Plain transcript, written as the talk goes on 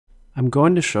I'm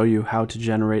going to show you how to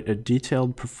generate a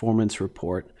detailed performance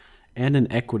report and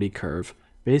an equity curve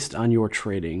based on your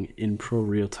trading in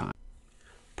ProRealTime.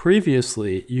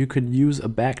 Previously, you could use a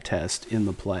backtest in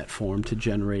the platform to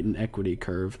generate an equity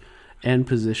curve and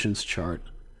positions chart,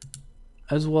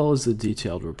 as well as a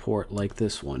detailed report like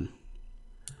this one.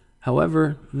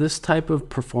 However, this type of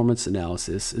performance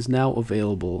analysis is now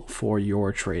available for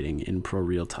your trading in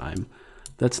ProRealTime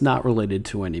that's not related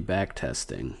to any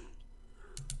backtesting.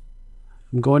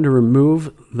 I'm going to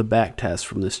remove the backtest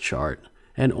from this chart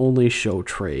and only show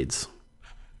trades.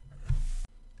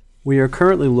 We are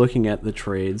currently looking at the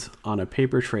trades on a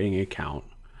paper trading account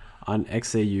on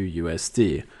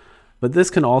XAU-USD, but this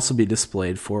can also be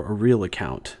displayed for a real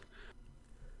account.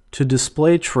 To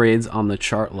display trades on the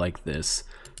chart like this,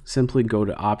 simply go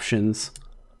to Options,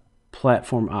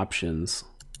 Platform Options,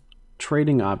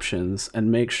 Trading Options, and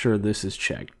make sure this is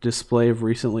checked. Display of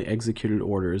recently executed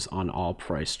orders on all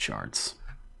price charts.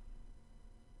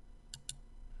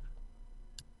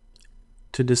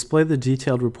 To display the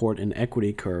detailed report and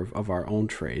equity curve of our own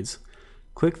trades,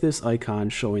 click this icon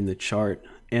showing the chart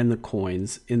and the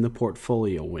coins in the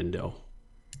portfolio window.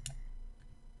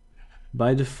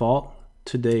 By default,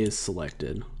 today is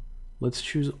selected. Let's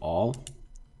choose all.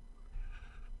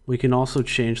 We can also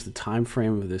change the time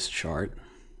frame of this chart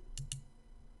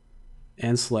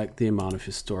and select the amount of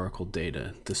historical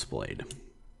data displayed.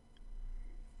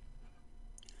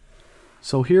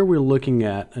 So here we're looking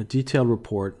at a detailed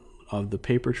report of the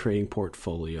paper trading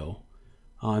portfolio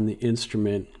on the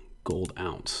instrument gold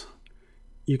ounce.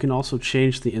 You can also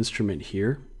change the instrument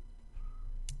here,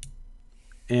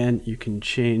 and you can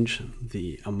change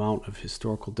the amount of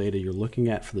historical data you're looking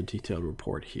at for the detailed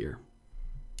report here.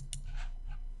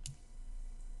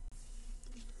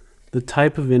 The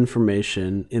type of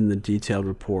information in the detailed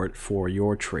report for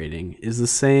your trading is the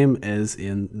same as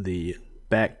in the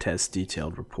backtest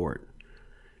detailed report.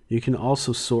 You can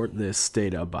also sort this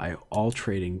data by all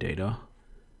trading data,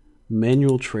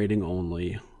 manual trading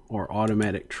only, or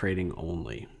automatic trading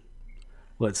only.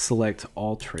 Let's select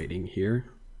all trading here.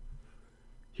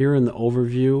 Here in the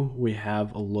overview, we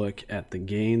have a look at the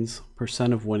gains,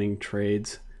 percent of winning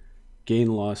trades,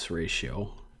 gain-loss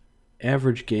ratio,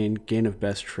 average gain, gain of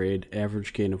best trade,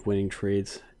 average gain of winning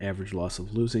trades, average loss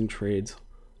of losing trades,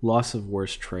 loss of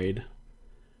worst trade,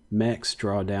 max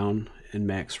drawdown, and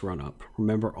max run up.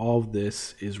 Remember, all of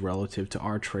this is relative to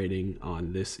our trading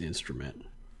on this instrument.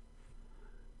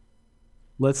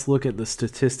 Let's look at the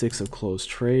statistics of closed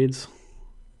trades,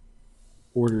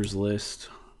 orders list,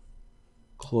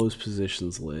 closed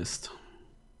positions list.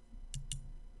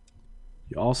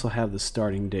 You also have the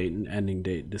starting date and ending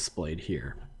date displayed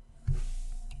here.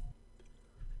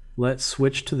 Let's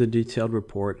switch to the detailed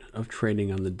report of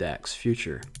trading on the DAX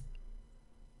future.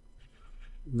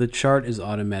 The chart is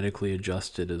automatically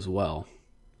adjusted as well.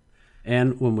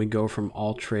 And when we go from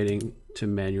all trading to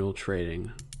manual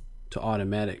trading to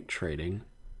automatic trading,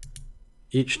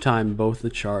 each time both the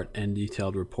chart and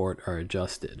detailed report are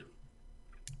adjusted.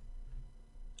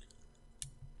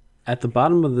 At the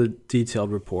bottom of the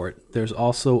detailed report, there's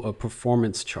also a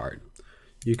performance chart.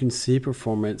 You can see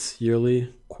performance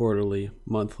yearly, quarterly,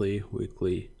 monthly,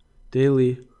 weekly,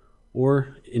 daily,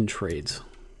 or in trades.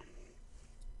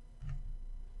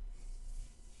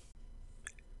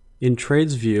 In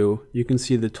Trades View, you can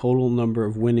see the total number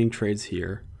of winning trades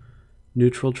here,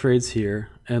 neutral trades here,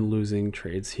 and losing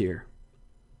trades here.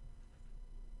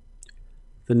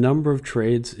 The number of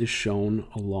trades is shown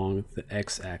along the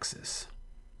x-axis.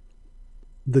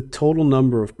 The total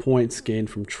number of points gained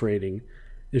from trading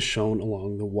is shown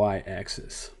along the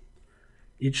y-axis.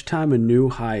 Each time a new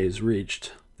high is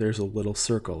reached, there's a little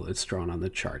circle that's drawn on the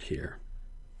chart here.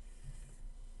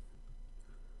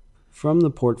 From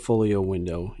the portfolio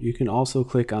window, you can also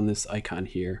click on this icon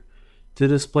here to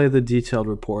display the detailed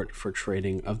report for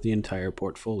trading of the entire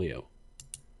portfolio.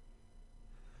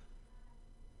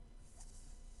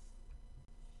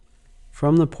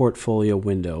 From the portfolio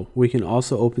window, we can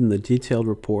also open the detailed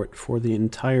report for the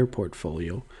entire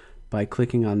portfolio by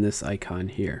clicking on this icon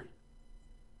here.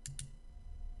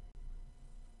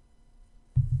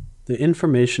 The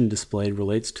information displayed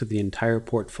relates to the entire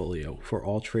portfolio for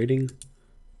all trading,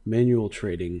 manual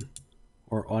trading,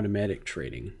 or automatic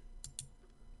trading.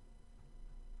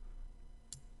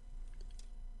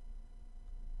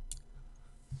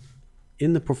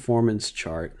 In the performance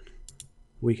chart,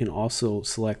 we can also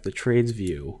select the trades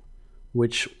view,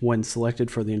 which, when selected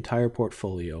for the entire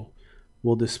portfolio,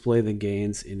 will display the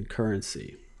gains in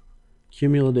currency.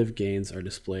 Cumulative gains are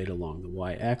displayed along the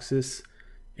y-axis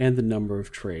and the number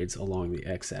of trades along the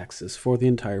x-axis for the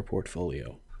entire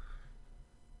portfolio.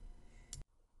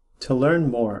 To learn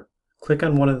more, Click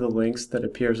on one of the links that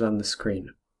appears on the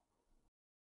screen.